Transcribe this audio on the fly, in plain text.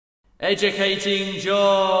Educating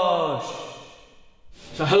Josh.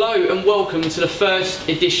 So hello and welcome to the first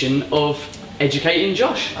edition of Educating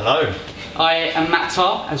Josh. Hello. I am Matt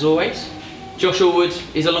Tarr, as always. Josh Alward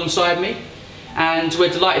is alongside me, and we're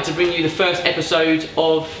delighted to bring you the first episode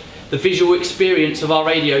of the visual experience of our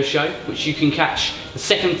radio show, which you can catch the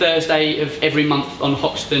second Thursday of every month on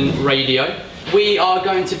Hoxton Radio. We are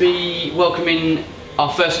going to be welcoming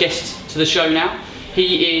our first guest to the show now.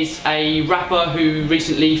 He is a rapper who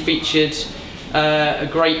recently featured a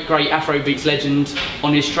great Afrobeats legend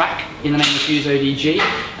on his track in the name of Fuse ODG,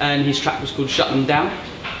 and his track was called Shut Them Down.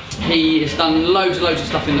 He has done loads of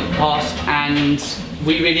stuff in the past, and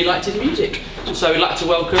we really liked his music. So we'd like to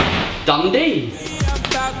welcome Dundee.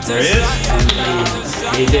 There he is.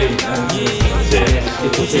 How you doing?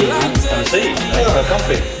 Good to see you. Have a seat. Oh,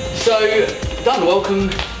 comfy. So, Dun, welcome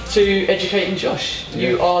to Educating Josh.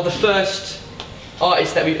 Yeah. You are the first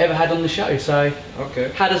artist that we've ever had on the show, so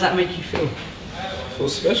okay. How does that make you feel? Feel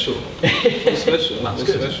special. Feel special. That's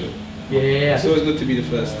Feel good. special. Yeah. It's always good to be the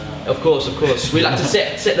first. Of course. We like to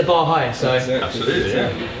set the bar high, so Exactly. Absolutely,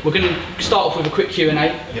 yeah. we're going to start off with a quick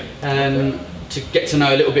Q&A to get to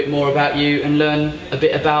know a little bit more about you and learn a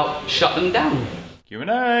bit about Shut Them Down.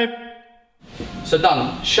 Q&A. So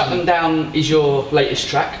Dun, Shut Them Down is your latest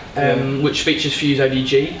track, which features Fuse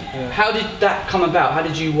ODG. Yeah. How did that come about? How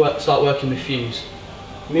did you start working with Fuse?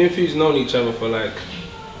 Me and Fuse known each other for like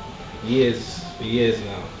years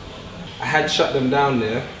now. I had Shut Them Down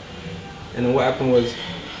there, and then what happened was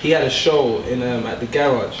he had a show in at the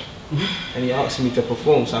garage, and he asked me to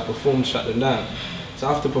perform, so I performed Shut Them Down. So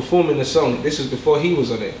after performing the song, this was before he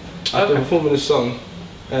was on it. After performing the song,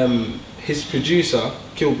 his producer,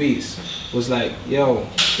 Kill Beats, was like, yo,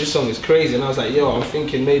 this song is crazy. And I was like, yo, I'm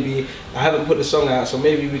thinking maybe, I haven't put the song out, so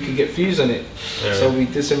maybe we could get Fuse on it. Yeah. So we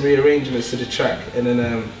did some rearrangements to the track, and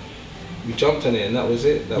then we jumped on it, and that was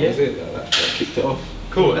it. That was it. That kicked it off.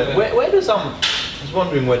 Cool. Yeah. Where does I was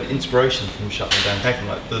wondering where the inspiration from Shut Them Down came from,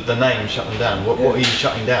 like the name Shut Them Down. What are you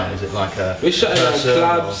shutting down? Is it like a We're shutting down person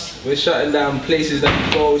clubs, we're shutting down places that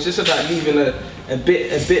you go. It's just about leaving a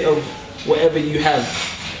bit of whatever you have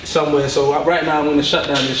somewhere. So right now I'm going to shut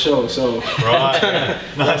down the show. So right,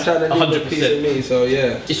 I'm trying to leave a piece of me. So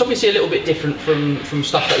yeah, it's obviously a little bit different from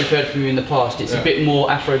stuff that we've heard from you in the past. It's a bit more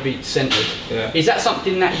Afrobeat centred. Yeah. Is that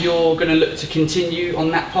something that you're going to look to continue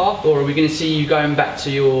on that path, or are we going to see you going back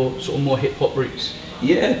to your sort of more hip hop roots?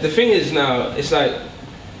 Yeah, the thing is now, it's like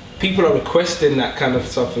people are requesting that kind of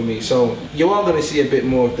stuff from me. So you are going to see a bit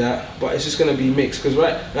more of that, but it's just going to be mixed. Because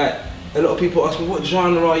a lot of people ask me, what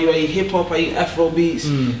genre are you? Are you hip hop? Are you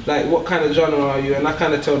Afrobeats? Like, what kind of genre are you? And I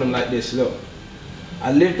kind of tell them like this: look,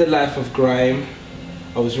 I lived the life of grime.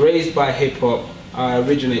 I was raised by hip hop. I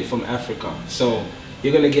originate from Africa. So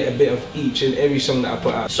you're gonna get a bit of each in every song that I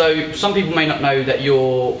put out. So some people may not know that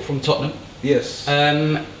you're from Tottenham. Yes.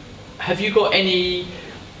 Have you got any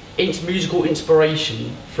musical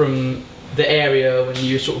inspiration from the area when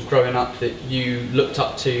you were sort of growing up that you looked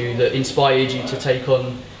up to, that inspired you to take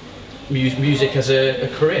on music as a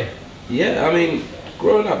career? Yeah, I mean,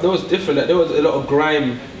 growing up, there was different. There was a lot of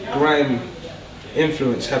grime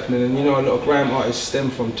influence happening, and you know, a lot of grime artists stem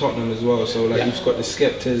from Tottenham as well. So like, you've got the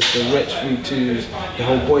Skeptors, the Wretch 32s, the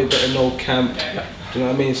whole Boy Better Know camp. Do you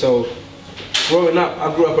know what I mean? So growing up,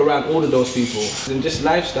 I grew up around all of those people, and just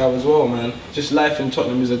lifestyle as well, man. Just life in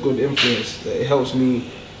Tottenham is a good influence. It helps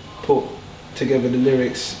me put together the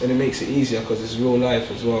lyrics, and it makes it easier because it's real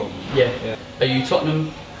life as well. Yeah. Are you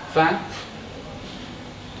Tottenham fan?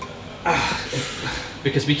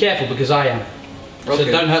 Because be careful, because I am. So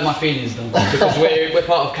don't hurt my feelings then, because we're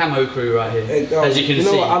part of Camo Crew right here, as you can see. You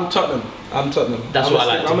know what, I'm Tottenham. That's what I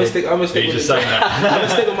like to hear. I'm gonna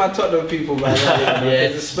stick with my Tottenham people, man. Yeah.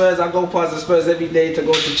 The Spurs, I go past the Spurs every day to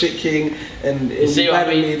go to Chick King, and it's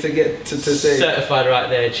me to get to say certified right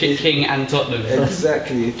there, Chick King and Tottenham.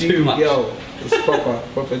 Exactly. Too much. Yo, it's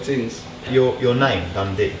proper things. Your name,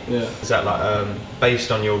 Dundee. Yeah. Is that like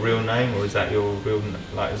based on your real name, or is that your real,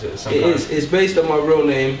 like, is it some It is. It's based on my real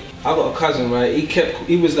name. I got a cousin, right?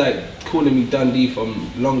 He was like calling me Dundee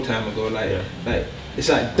from a long time ago. Like it's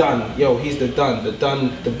like Dun. Yo, he's the Dun,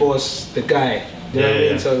 the boss, the guy. You know what I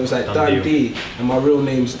mean? So it was like Dundee, and my real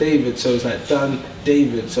name's David, so it's like Dun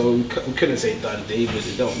David. So we couldn't say Dun David.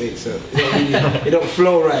 It don't make sense. It don't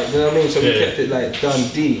flow right. You know what I mean? So we kept it like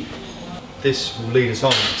Dundee. This will lead us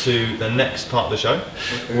on to the next part of the show,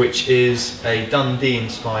 which is a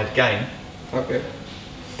Dundee-inspired game. Okay.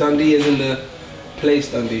 Dundee is in the place,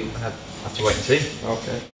 Dundee. I have to wait and see.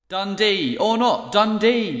 Okay. Dundee or not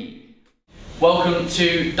Dundee? Welcome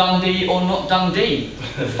to Dundee or not Dundee,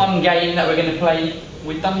 the fun game that we're going to play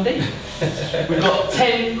with Dundee. We've got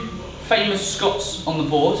 10 famous Scots on the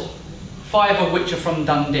board, 5 of which are from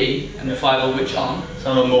Dundee and 5 of which aren't.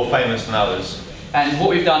 Some are more famous than others. And what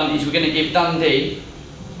we've done is we're going to give Dundee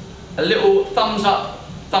a little thumbs up,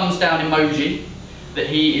 thumbs down emoji that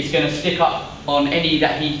he is going to stick up on any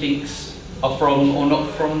that he thinks are from or not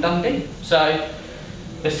from Dundee. So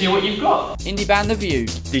let's see what you've got. Indie band The View.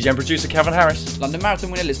 DJ and producer Calvin Harris. London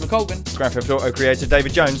Marathon winner Liz McColgan. Grand Theft Auto creator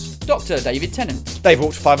David Jones. Doctor David Tennant. They've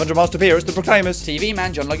walked 500 miles to appear as The Proclaimers. TV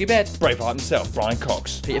man John Logie Baird. Braveheart himself, Brian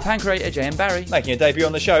Cox. Peter Pan creator J.M. Barry. Making a debut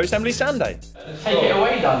on the show is Emily Sanday. Take it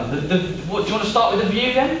away, Dan. What, do you want to start with The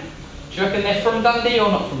View then? Do you reckon they're from Dundee or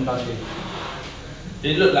not from Dundee?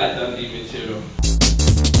 They look like Dundee material.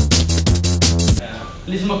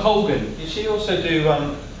 Liz McColgan. Did she also do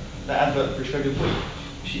the advert for Shredded Wheat?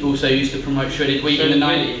 She also used to promote Shredded Wheat in the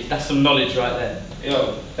 90s. That's some knowledge right there.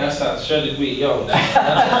 Yo, that's that Shredded Wheat, yo.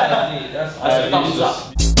 That's a thumbs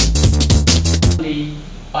up. The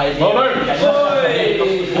idea. Oh, no.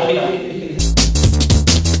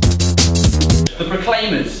 The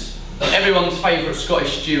Proclaimers, everyone's favourite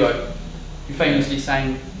Scottish duo, who famously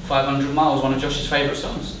sang 500 Miles, one of Josh's favourite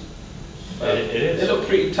songs. It is. They look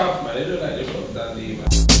pretty tough, man. They look like they're from Dundee, man.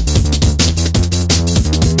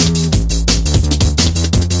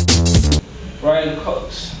 Brian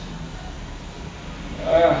Cox. I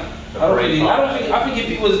think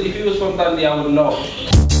if he was from Dundee, I would know.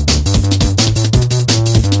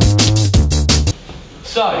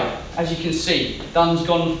 So, as you can see, Dun's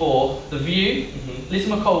gone for The View, Liz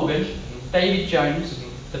McColgan, David Jones,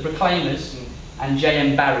 The Proclaimers, and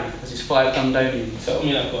J.M. Barry as his 5 Dundonians. Tell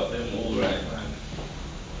me I got them all right, man.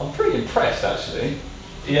 I'm pretty impressed actually.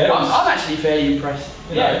 Yeah. I'm actually fairly impressed.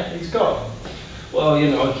 Yeah, he's got. Well, you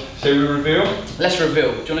know. Shall we reveal? Let's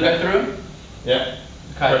reveal. Do you want to go through them? Yeah.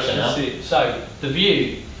 Okay. Pressure now. Let's see. So, The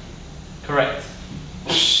View, correct.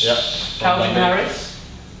 Yep. Calvin Harris,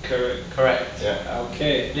 correct. Yeah.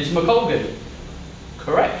 Okay. Liz McColgan,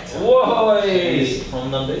 correct. Whoa! He's from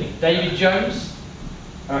Dundee. David Jones,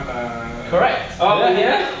 correct. Oh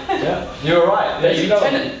yeah. Yeah. You were right. David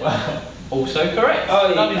Tennant, also correct.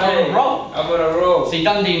 Oh, Dundee's on a roll. I'm on a roll. See,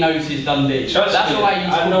 Dundee knows his Dundee. Trust That's me, the way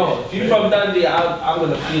he's I know. If you're from Dundee, I'm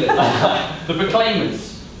gonna feel it. The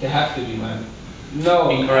Proclaimers, They have to be, man. No.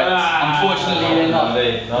 incorrect. Unfortunately, they're not.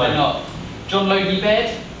 Dundee. No. They're not. John Logie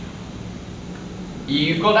Baird,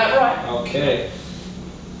 you've got that right. Okay.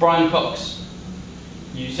 Brian Cox,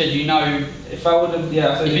 you said you know. If I would have,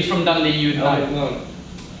 yeah. If he's from Dundee, you would I would have know. known.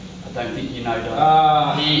 I don't think you know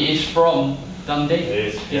Dundee. He is from Dundee. He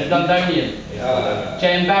is. He's a Dundonian.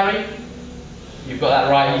 J.M. Barry, you've got that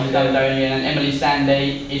right, he's a Dundonian, and Emily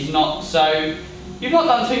Sanday is not, so you've not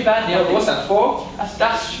done too badly. Yeah, what's that, 4?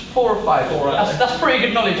 That's 4 or 5. That's pretty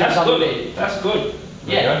good knowledge of Dundee. That's good.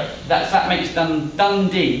 Yeah, that makes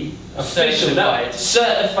Dundee Official,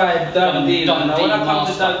 certified Dundee. Dundee When I come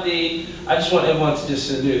to master. Dundee, I just want everyone to just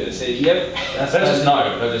salute and say, yep, that's They'll just Dundee.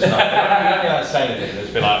 know. They'll just know. They don't say anything. They'll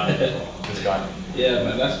just be like, this guy. Yeah,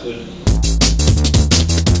 man, that's good.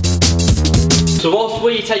 So whilst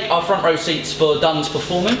we take our front row seats for Dun's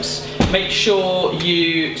performance, make sure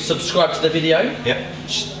you subscribe to the video. Yep.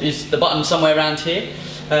 Is the button somewhere around here.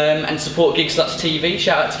 And support Gig Sluts TV.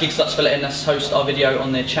 Shout out to Gig Sluts for letting us host our video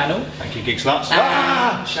on their channel. Thank you, Gig Sluts.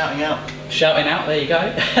 Shouting out. Shouting out, there you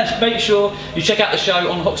go. Make sure you check out the show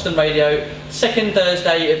on Hoxton Radio, second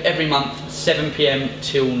Thursday of every month, 7 PM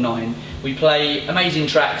till 9. We play amazing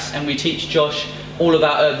tracks and we teach Josh all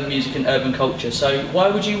about urban music and urban culture. So why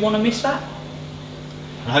would you want to miss that?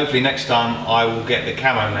 And hopefully next time I will get the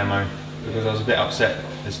camo memo, because I was a bit upset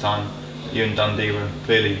this time. You and Dundee were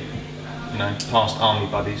clearly, you know, past army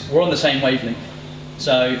buddies. We're on the same wavelength.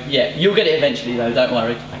 So yeah, you'll get it eventually though, don't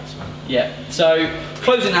worry. Thanks, man. Yeah, so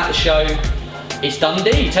closing out the show, it's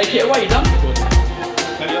Dundee. Take it away, Dun.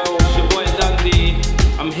 Hey yo, it's your boy Dundee.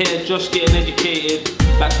 I'm here just getting educated.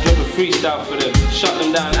 About to drop a freestyle for them. Shut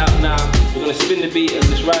them down out now. We're gonna spin the beat and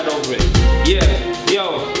just ride over it. Yeah,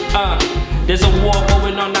 yo, there's a war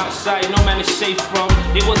going on outside, no man is safe from.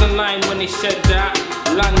 They wasn't lying when they said that.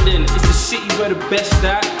 London, it's the city where the best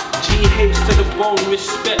at. GH to the bone,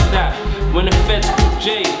 respect that. When the feds call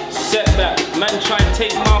J, set that. Man try and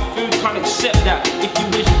take my food, can't accept that. If you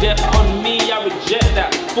wish death on me, I reject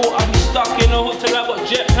that. Thought I'd be stuck in a hotel, I got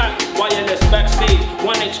jetpack. Wireless backstage,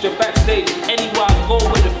 one extra backstage. Anywhere I go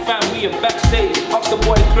with the fam, we are backstage. Off the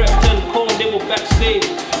boy Crept and Cone, they were backstage.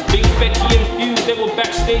 Big Becky and Fuse, they were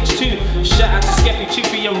backstage too. Shout out to Skeppy,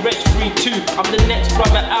 Chippy and Rich Free too. I'm the next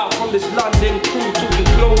brother out from this London crew. Talking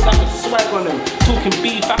clothes, I can swag on them. Talking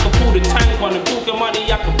beef, I can pull the tank on them. Talking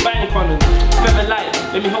money, I can bank on them. Feather light,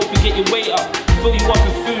 let me help you get your weight up. Fill you up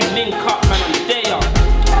with food, link up, man, I'm there.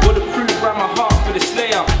 With the proof, grab my heart for the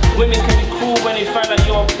slayer. Women can be cool when they find out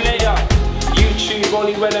you're a player.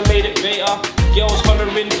 only when I made it beta. Girls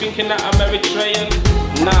hollering, thinking that I'm Eritrean.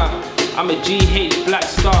 Nah, I'm a GH Black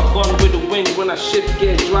Star, gone with the wind when I shift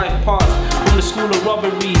gear, drive past. From the school of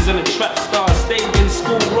robberies and a trap star. Stayed in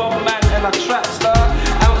school, rob man and a trap star.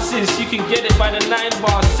 Ounces, you can get it by the 9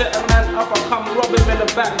 bars. Set a man up, I come rob him in the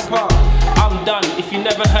back park. I'm done, if you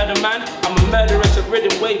never heard a man, I'm a murderous, a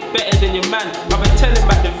rhythm way better than your man. I've been telling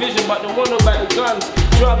about the vision, but don't want about the guns.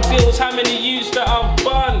 Drug deals, how many youths that I've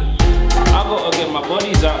bun? I gotta get my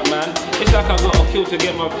bodies up, man. It's like I gotta kill to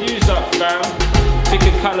get my views up, fam. Pick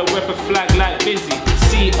a colour, rep a flag like Busy.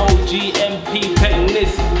 COGMP, Pet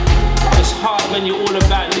Lizzie. It's hard when you're all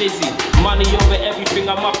about Lizzie. Money over everything,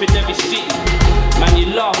 I'm up in every city. Man,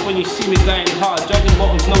 you laugh when you see me going hard. Jogging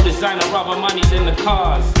bottoms, no designer, rather money than the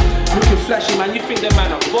cars. Looking flashy, man, you think them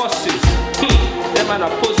man are bosses. Them man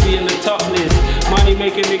are pussy in the top list. Money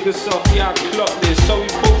making niggas soft, yeah, I clock this. So we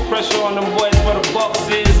put pressure on them boys for the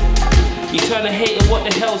boxes. You turn a hater, what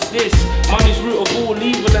the hell's this? Money's root of all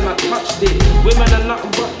evil and I touched it. Women are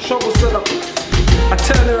nothing but trouble, so I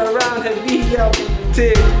turn her around, heavy, yo,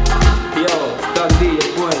 tick. Yo, Dundee,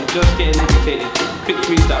 your boy, just getting educated. Quick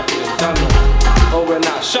freestyle for them, done now. Over and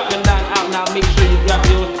out, shut them down, out now, make sure you grab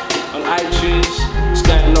yours on iTunes. It's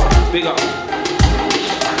going on, big up.